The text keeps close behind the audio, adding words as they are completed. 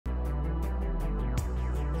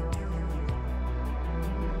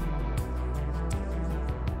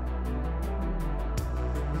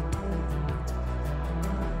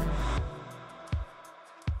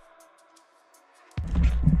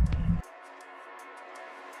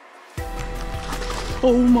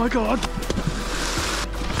Oh my God.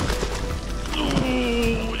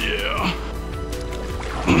 Oh yeah.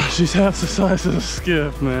 She's half the size of a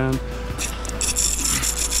skiff, man.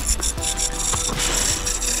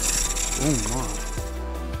 Oh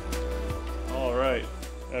my. All right,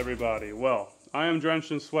 everybody. Well, I am drenched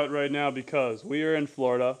in sweat right now because we are in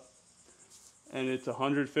Florida and it's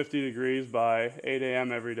 150 degrees by 8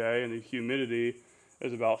 a.m. every day, and the humidity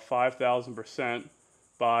is about 5,000%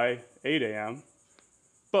 by 8 a.m.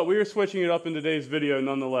 But we are switching it up in today's video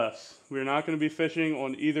nonetheless. We're not going to be fishing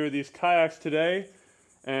on either of these kayaks today,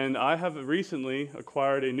 and I have recently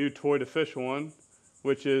acquired a new toy to fish on,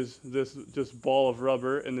 which is this just ball of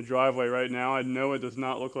rubber in the driveway right now. I know it does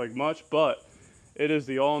not look like much, but it is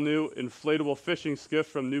the all-new inflatable fishing skiff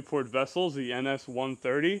from Newport Vessels, the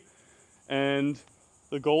NS130. And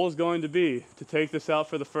the goal is going to be to take this out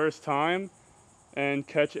for the first time and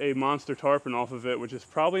catch a monster tarpon off of it, which is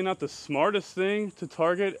probably not the smartest thing to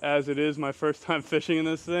target as it is my first time fishing in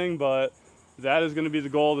this thing, but that is going to be the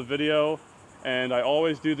goal of the video. And I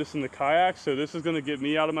always do this in the kayak, so this is going to get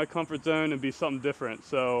me out of my comfort zone and be something different.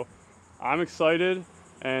 So I'm excited,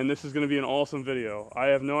 and this is going to be an awesome video. I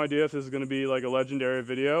have no idea if this is going to be like a legendary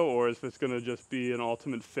video or if it's going to just be an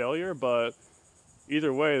ultimate failure, but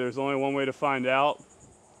either way, there's only one way to find out.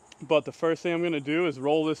 But the first thing I'm going to do is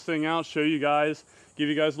roll this thing out, show you guys, give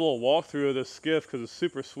you guys a little walkthrough of this skiff because it's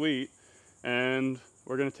super sweet. And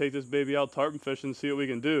we're going to take this baby out tarpon fishing and see what we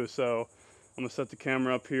can do. So I'm going to set the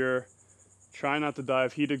camera up here, try not to die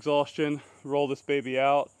of heat exhaustion, roll this baby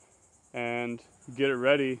out, and get it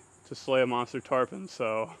ready to slay a monster tarpon.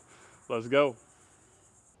 So let's go.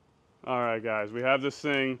 Alright guys, we have this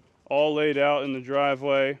thing all laid out in the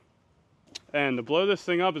driveway. And to blow this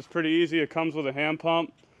thing up is pretty easy. It comes with a hand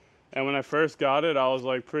pump. And when I first got it, I was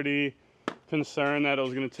like pretty concerned that it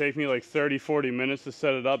was going to take me like 30-40 minutes to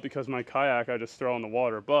set it up because my kayak I just throw in the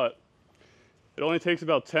water. But it only takes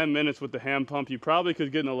about 10 minutes with the hand pump. You probably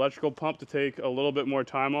could get an electrical pump to take a little bit more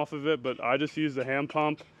time off of it, but I just use the hand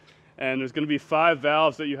pump. And there's going to be 5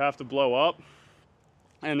 valves that you have to blow up.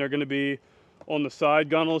 And they're going to be on the side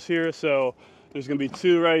gunnels here. So there's going to be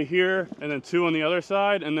 2 right here and then 2 on the other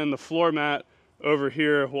side, and then the floor mat over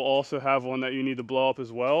here will also have one that you need to blow up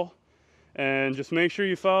as well. And just make sure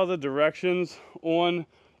you follow the directions on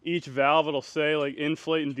each valve. It'll say like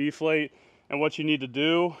inflate and deflate and what you need to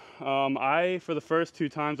do. For the first 2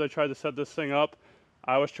 times I tried to set this thing up,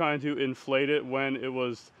 I was trying to inflate it when it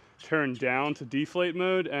was turned down to deflate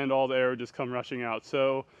mode, and all the air would just come rushing out.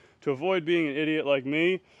 So to avoid being an idiot like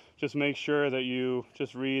me, just make sure that you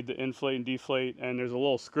just read the inflate and deflate, and there's a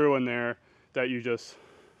little screw in there that you just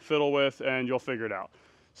fiddle with and you'll figure it out.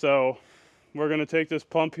 So we're going to take this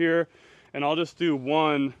pump here, and I'll just do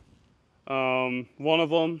one of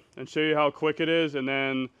them and show you how quick it is, and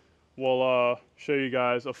then we'll show you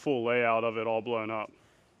guys a full layout of it all blown up.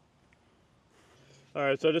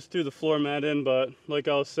 Alright, so I just do the floor mat in, but like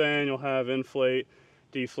I was saying, you'll have inflate,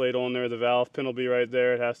 deflate on there. The valve pin will be right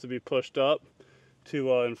there. It has to be pushed up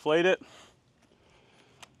to inflate it.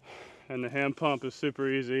 And the hand pump is super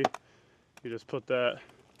easy. You just put that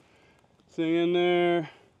thing in there,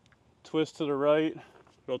 twist to the right,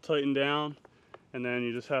 it'll tighten down, and then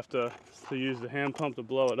you just have to use the hand pump to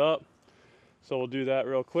blow it up. So we'll do that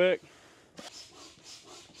real quick.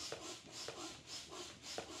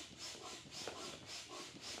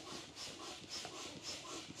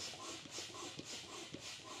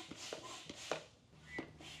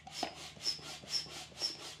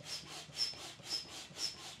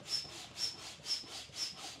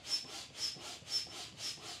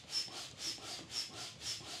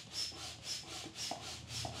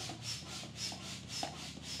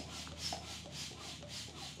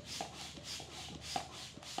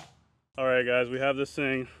 Alright guys, we have this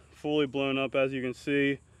thing fully blown up, as you can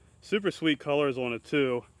see. Super sweet colors on it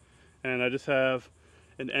too. And I just have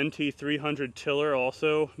an NT300 tiller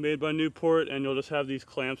also made by Newport, and you'll just have these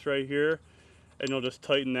clamps right here, and you'll just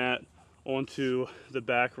tighten that onto the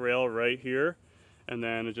back rail right here, and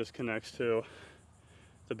then it just connects to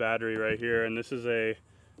the battery right here. And this is a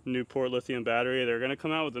Newport lithium battery. They're going to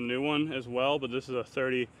come out with a new one as well, but this is a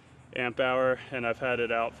 30 amp hour, and I've had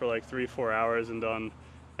it out for like 3-4 hours and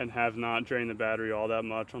have not drained the battery all that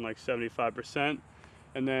much, on like 75%.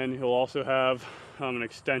 And then he'll also have an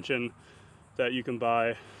extension that you can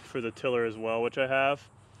buy for the tiller as well, which I have.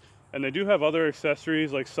 And they do have other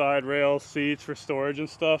accessories like side rails, seats for storage and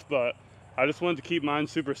stuff, but I just wanted to keep mine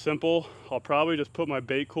super simple. I'll probably just put my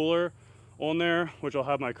bait cooler on there, which I'll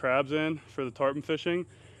have my crabs in for the tarpon fishing,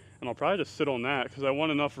 and I'll probably just sit on that because I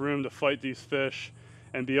want enough room to fight these fish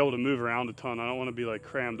and be able to move around a ton. I don't want to be like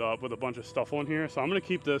crammed up with a bunch of stuff on here. So I'm going to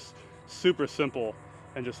keep this super simple.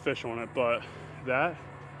 and just fish on it. But that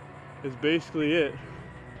is basically it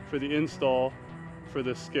for the install for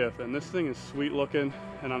this skiff. And this thing is sweet looking,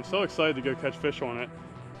 and I'm so excited to go catch fish on it.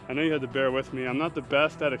 I know you had to bear with me. I'm not the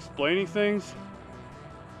best at explaining things,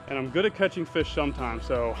 and I'm good at catching fish sometimes,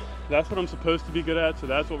 so that's what I'm supposed to be good at, so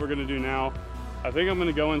that's what we're gonna do now. I think I'm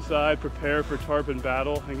gonna go inside, prepare for tarpon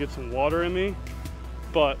battle, and get some water in me,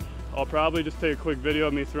 but I'll probably just take a quick video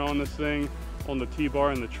of me throwing this thing on the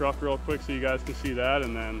T-bar in the truck real quick so you guys can see that,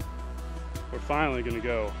 and then we're finally gonna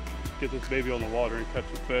go get this baby on the water and catch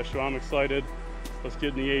some fish. So I'm excited. Let's get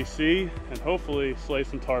in the AC and hopefully slay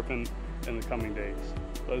some tarpon in the coming days.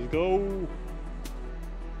 Let's go.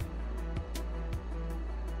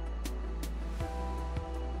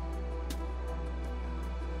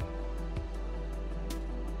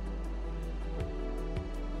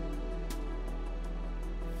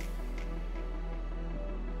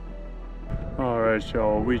 All right,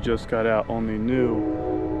 y'all, we just got out on the new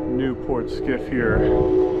Newport skiff here,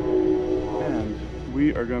 and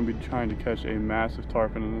we are going to be trying to catch a massive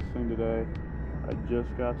tarpon in this thing today. I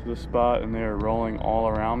just got to the spot and they are rolling all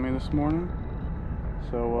around me this morning,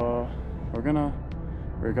 so we're gonna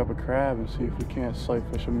rig up a crab and see if we can't sight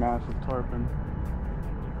fish a massive tarpon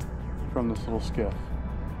from this little skiff.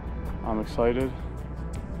 I'm excited.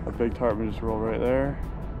 A big tarpon just rolled right there.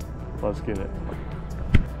 Let's get it.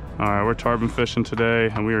 Alright, we're tarpon fishing today,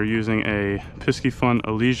 and we are using a Piscifun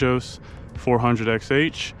Alijoz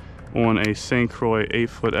 400XH on a St. Croix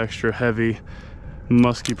 8-foot extra heavy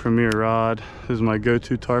musky premier rod. This is my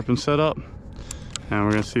go-to tarpon setup, and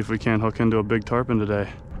we're gonna see if we can hook into a big tarpon today.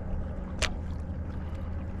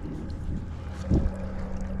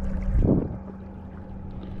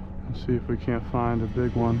 Let's see if we can't find a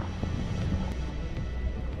big one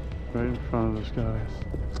right in front of us, guys.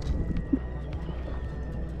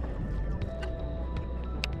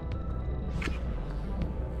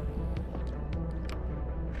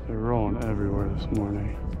 They're rolling everywhere this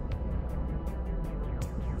morning.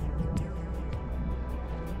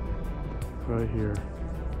 Right here.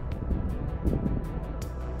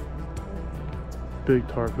 Big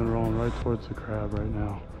tarpon rolling right towards the crab right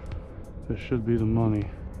now. This should be the money.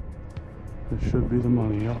 This should be the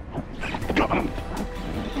money. Yep. Got him.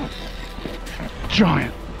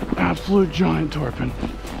 Giant. Absolute giant tarpon.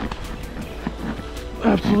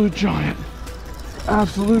 Absolute giant.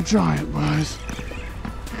 Absolute giant, guys.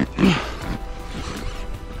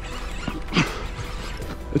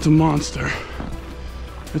 It's a monster.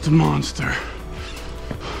 It's a monster.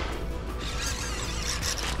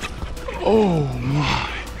 Oh my.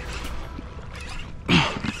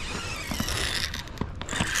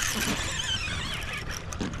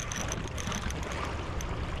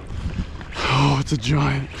 Oh, it's a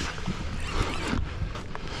giant.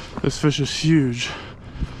 This fish is huge.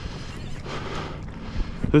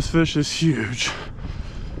 This fish is huge.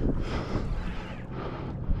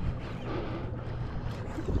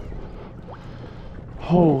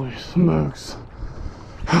 Holy smokes.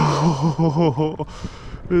 Oh,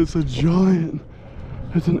 it's a giant.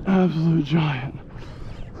 It's an absolute giant.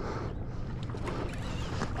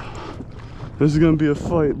 This is gonna be a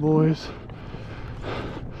fight, boys.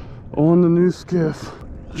 On the new skiff.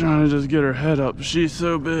 Trying to just get her head up. She's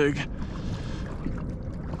so big.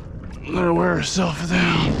 Let her wear herself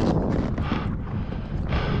down.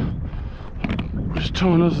 Just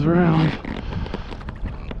towing us around.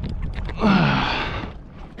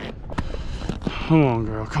 Come on,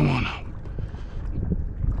 girl, come on up.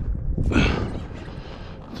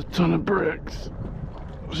 It's a ton of bricks.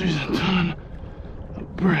 She's a ton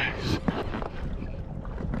of bricks.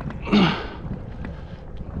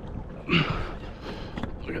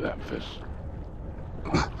 Look at that fish.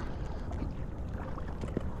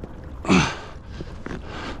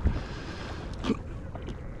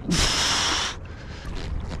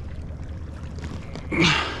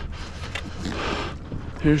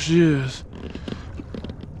 Here she is.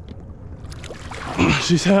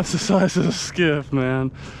 She's half the size of the skiff,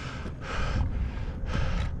 man.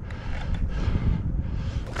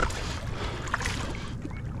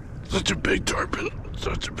 Such a big tarpon,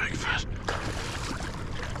 such a big fish.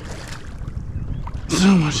 So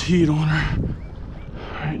much heat on her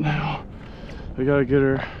right now. We gotta get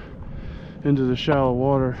her into the shallow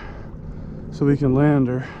water so we can land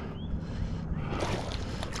her.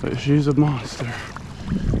 But she's a monster.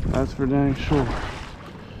 That's for dang sure.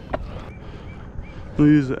 We'll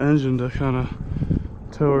use the engine to kind of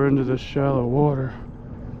tow her into this shallow water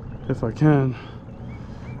if I can.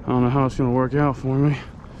 I don't know how it's gonna work out for me.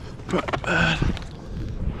 But bad.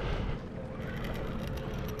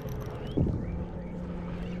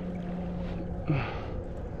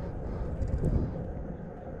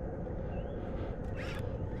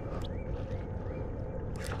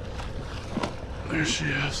 There she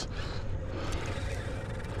is.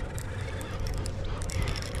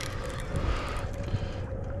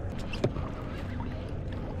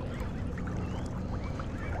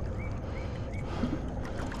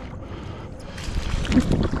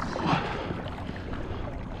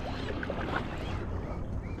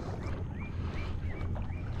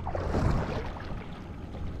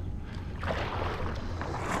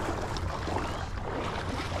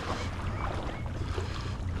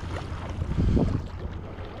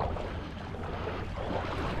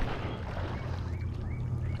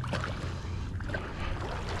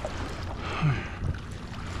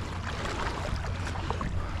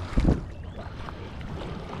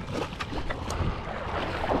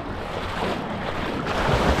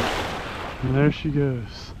 And there she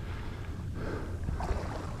goes.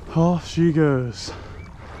 Off she goes.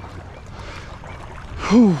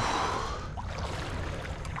 Whew.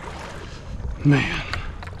 Man,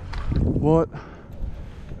 what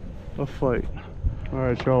a fight.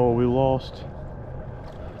 Alright y'all, we lost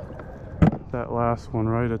that last one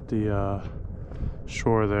right at the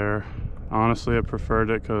shore there. Honestly, I preferred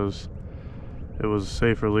it because it was a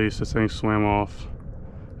safe release. This thing swam off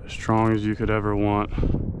as strong as you could ever want.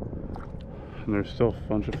 And there's still a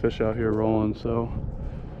bunch of fish out here rolling, so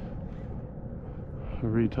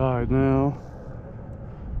we're retied now.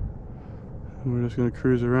 And we're just gonna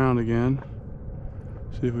cruise around again,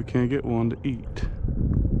 see if we can't get one to eat.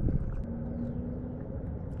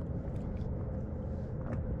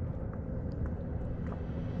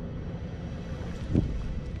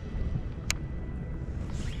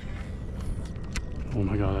 Oh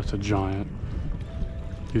my god, that's a giant.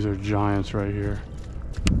 These are giants right here.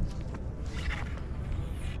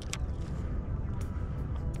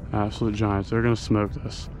 Absolute giants. They're gonna smoke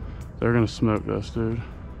this. They're gonna smoke this, dude.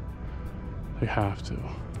 They have to.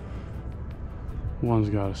 One's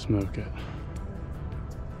gotta smoke it.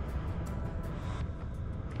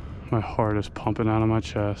 My heart is pumping out of my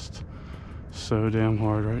chest so damn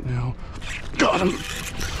hard right now. Got him!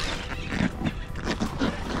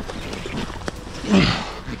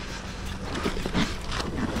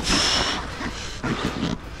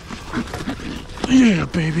 Yeah,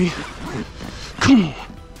 baby. Come on.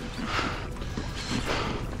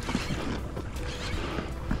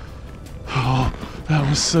 Oh, that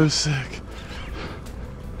was so sick.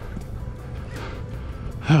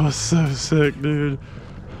 That was so sick, dude.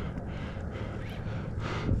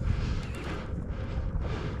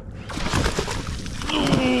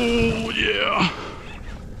 Oh, yeah.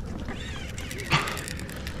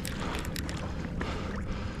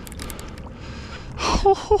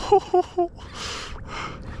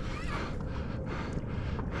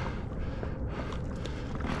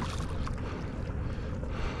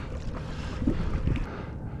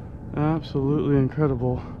 Absolutely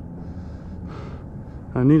incredible.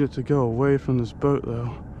 I need it to go away from this boat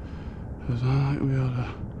though, because I'm not gonna be able to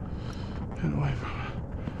get away from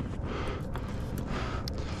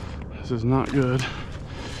it. This is not good.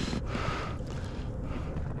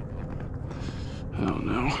 I don't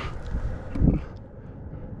know.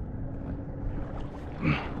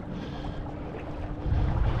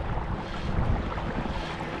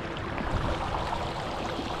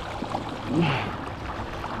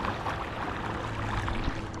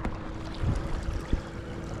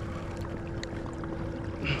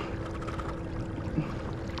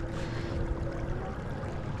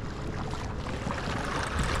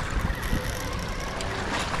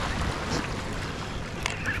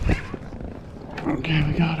 Okay,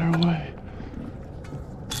 we got her away.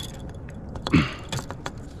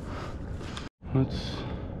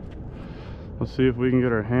 Let's see if we can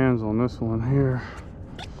get our hands on this one here.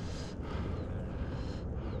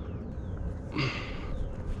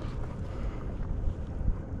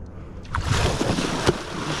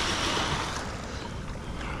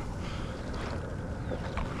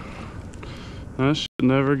 That shit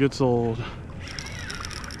never gets old.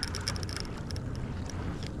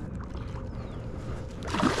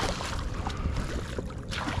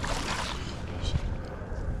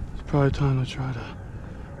 Probably time to try to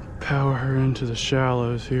power her into the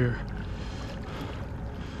shallows here.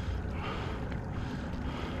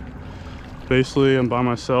 Basically, I'm by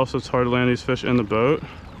myself, so it's hard to land these fish in the boat.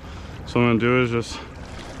 So what I'm gonna do is just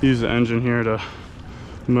use the engine here to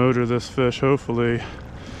motor this fish, hopefully,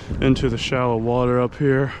 into the shallow water up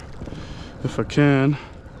here. If I can,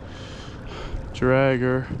 drag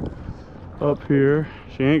her up here.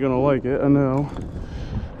 She ain't gonna like it, I know.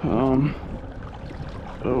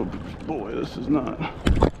 Oh boy, this is not.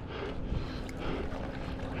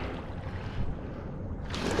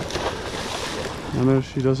 I know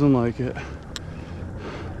she doesn't like it.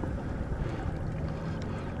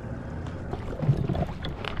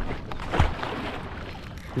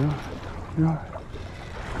 You're all right. You're all right.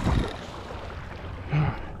 You're all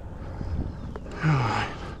right. You're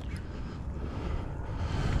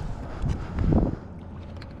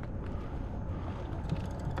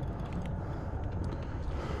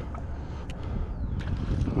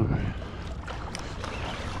all right. All right.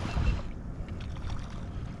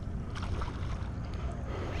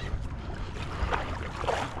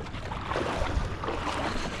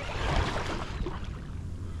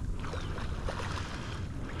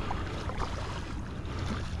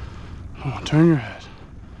 Come on, turn your head.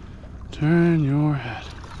 Turn your head.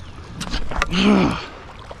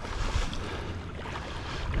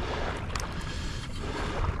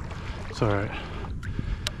 It's all right.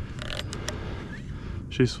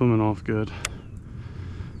 She's swimming off good.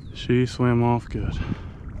 She swam off good.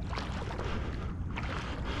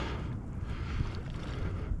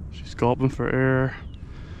 She's gulping for air,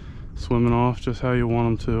 swimming off just how you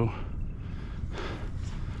want them to.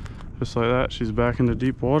 Just like that, she's back in the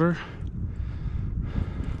deep water,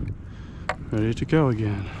 ready to go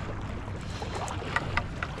again.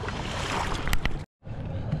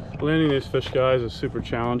 Landing these fish, guys, is super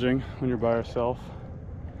challenging when you're by yourself.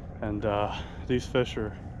 And these fish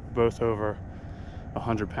are both over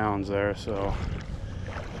 100 pounds there, so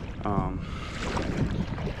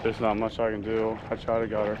there's not much I can do. I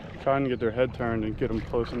trying to get their head turned and get them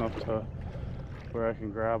close enough to where I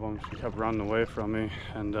can grab them. She kept running away from me,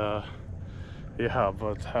 and yeah,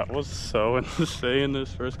 but that was so insane,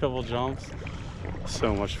 those first couple jumps.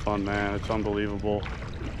 So much fun, man. It's unbelievable.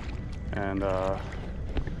 And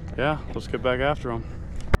yeah, let's get back after them.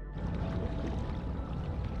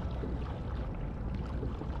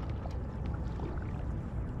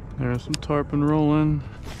 There's some tarpon rolling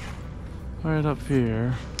right up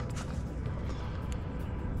here.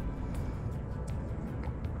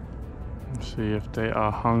 Let's see if they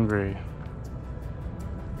are hungry.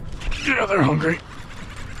 Yeah, they're hungry.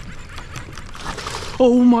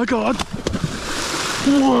 Oh my god.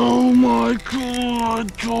 Oh my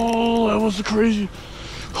god. Oh, that was crazy.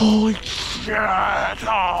 Holy shit.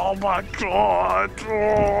 Oh my god. Oh,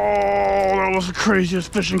 that was the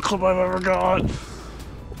craziest fishing clip I've ever got.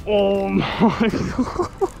 Oh my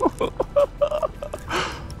god.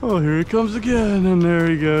 Oh, here he comes again, and there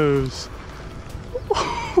he goes.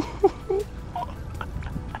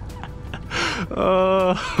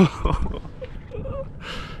 Oh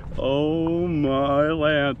my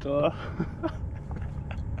Lanta.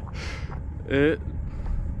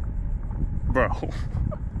 Bro.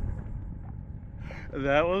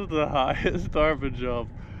 That was the highest tarpon jump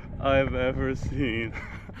I've ever seen.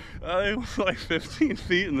 I think it was like 15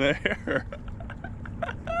 feet in the air.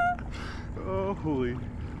 Oh, holy.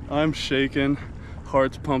 I'm shaking.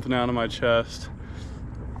 Heart's pumping out of my chest.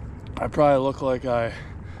 I probably look like I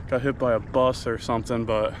got hit by a bus or something,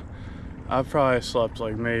 but I probably slept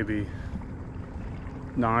like maybe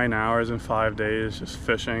 9 hours in 5 days just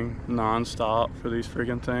fishing non-stop for these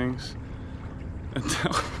freaking things. And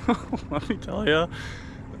let me tell you,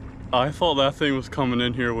 I thought that thing was coming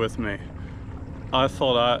in here with me. I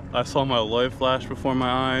thought I saw my life flash before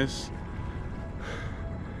my eyes.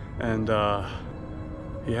 And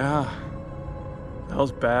yeah, that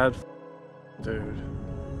was bad, dude.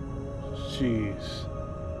 Jeez.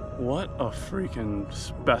 What a freaking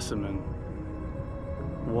specimen.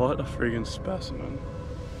 What a freaking specimen.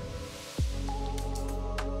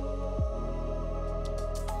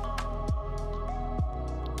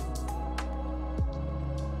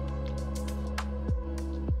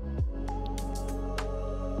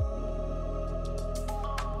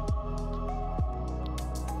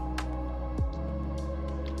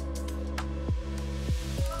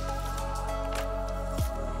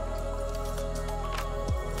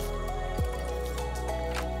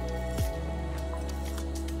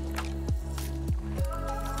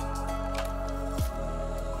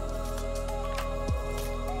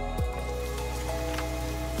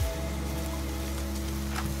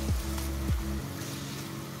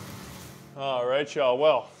 All right, y'all.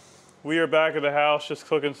 Well, we are back at the house just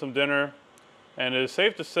cooking some dinner, and it is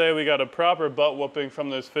safe to say we got a proper butt whooping from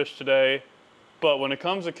those fish today. But when it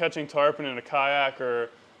comes to catching tarpon in a kayak or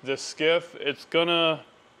this skiff, it's gonna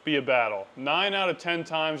be a battle. 9 out of 10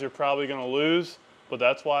 times you're probably gonna lose, but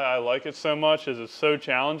that's why I like it so much, is it's so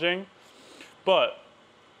challenging. But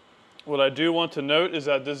what I do want to note is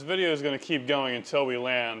that this video is gonna keep going until we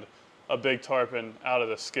land a big tarpon out of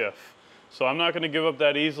the skiff. So I'm not gonna give up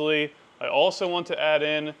that easily. I also want to add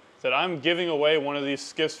in that I'm giving away one of these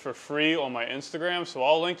skiffs for free on my Instagram, so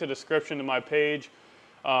I'll link the description to my page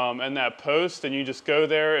and that post, and you just go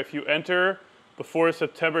there. If you enter before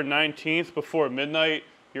September 19th, before midnight,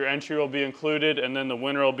 your entry will be included, and then the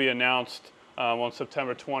winner will be announced on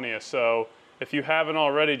September 20th. So if you haven't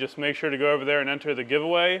already, just make sure to go over there and enter the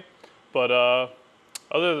giveaway. But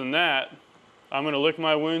other than that, I'm gonna lick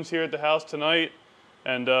my wounds here at the house tonight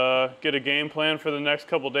and get a game plan for the next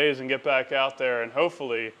couple days and get back out there and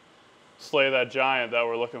hopefully slay that giant that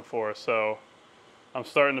we're looking for. So I'm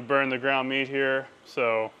starting to burn the ground meat here,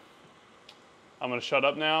 so I'm gonna shut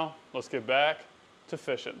up now. Let's get back to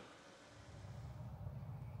fishing.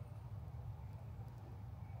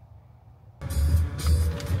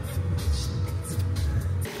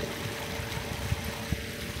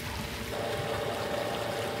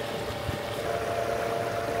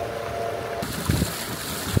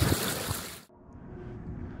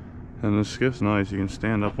 And the skiff's nice. You can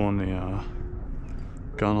stand up on the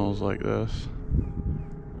gunnels like this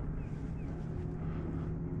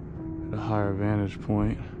at a higher vantage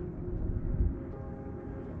point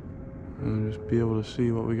and just be able to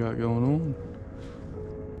see what we got going on.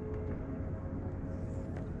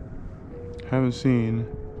 Haven't seen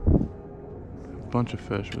a bunch of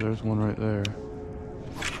fish, but there's one right there.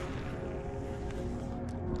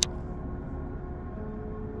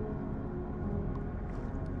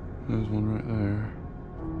 There's one right there.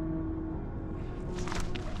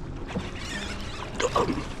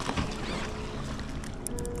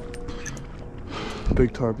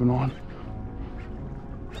 Big tarpon on.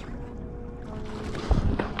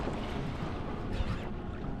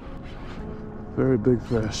 Very big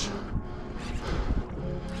fish.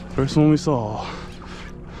 First one we saw.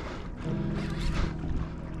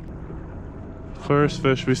 First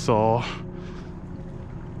fish we saw.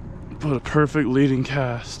 Put a perfect leading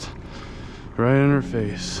cast right in her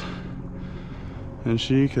face, and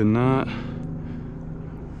she could not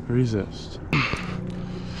resist.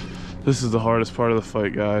 This is the hardest part of the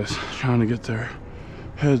fight, guys. Trying to get their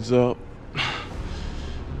heads up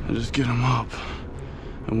and just get them up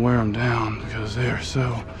and wear them down because they are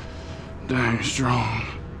so dang strong.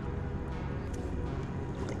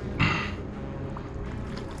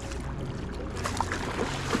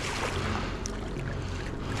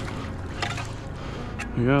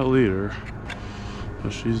 We got a leader,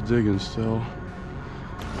 but she's digging still.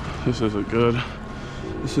 This isn't good.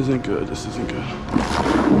 This isn't good. This isn't good.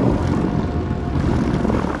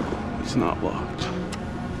 It's not blocked.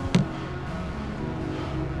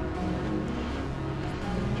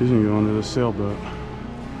 She's gonna go under the sailboat.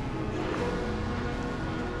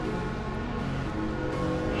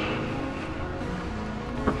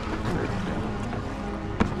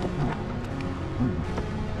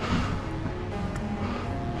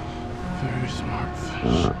 Very smart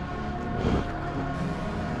fish.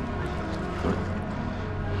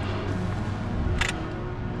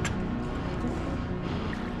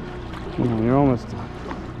 Come on, you're almost done.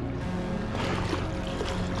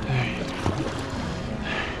 There you go.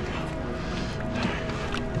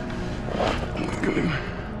 There you go.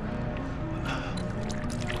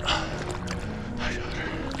 I got her.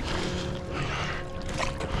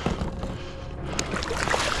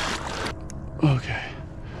 Okay.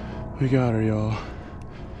 We got her, y'all.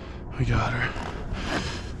 We got her.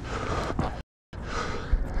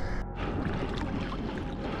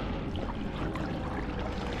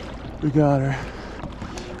 We got her.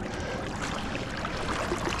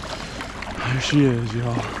 There she is,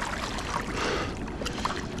 y'all.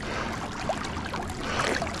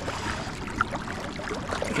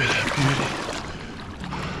 Look at that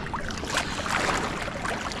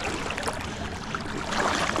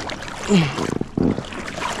beauty.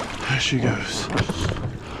 There she goes.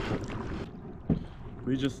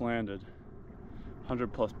 We just landed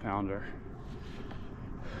 100+ pounder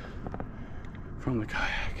from the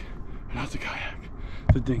kayak. Not the kayak,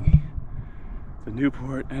 the dinghy, the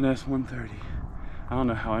Newport NS130. I don't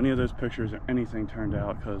know how any of those pictures or anything turned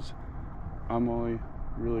out because I'm only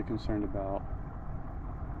really concerned about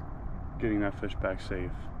getting that fish back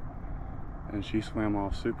safe. And she swam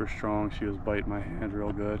off super strong. She was biting my hand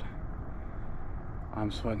real good.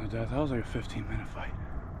 I'm sweating to death. That was like a 15-minute fight.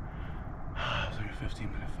 That was like a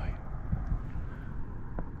 15-minute fight.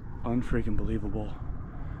 Unfreaking believable.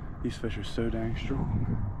 These fish are so dang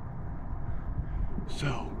strong.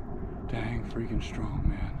 So dang freaking strong,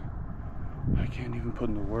 man. I can't even put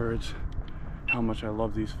into words how much I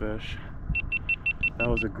love these fish. That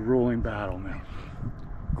was a grueling battle, man.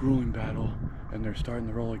 Grueling battle, and they're starting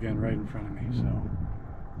to roll again right in front of me, so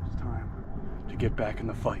it's time to get back in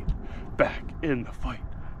the fight. Back in the fight.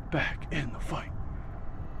 Back in the fight.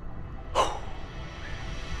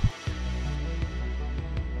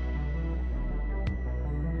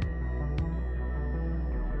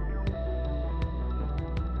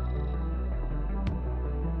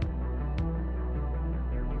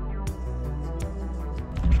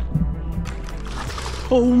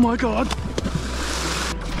 Oh my God.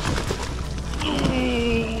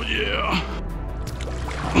 Oh yeah.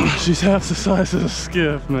 She's half the size of a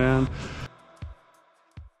skiff, man.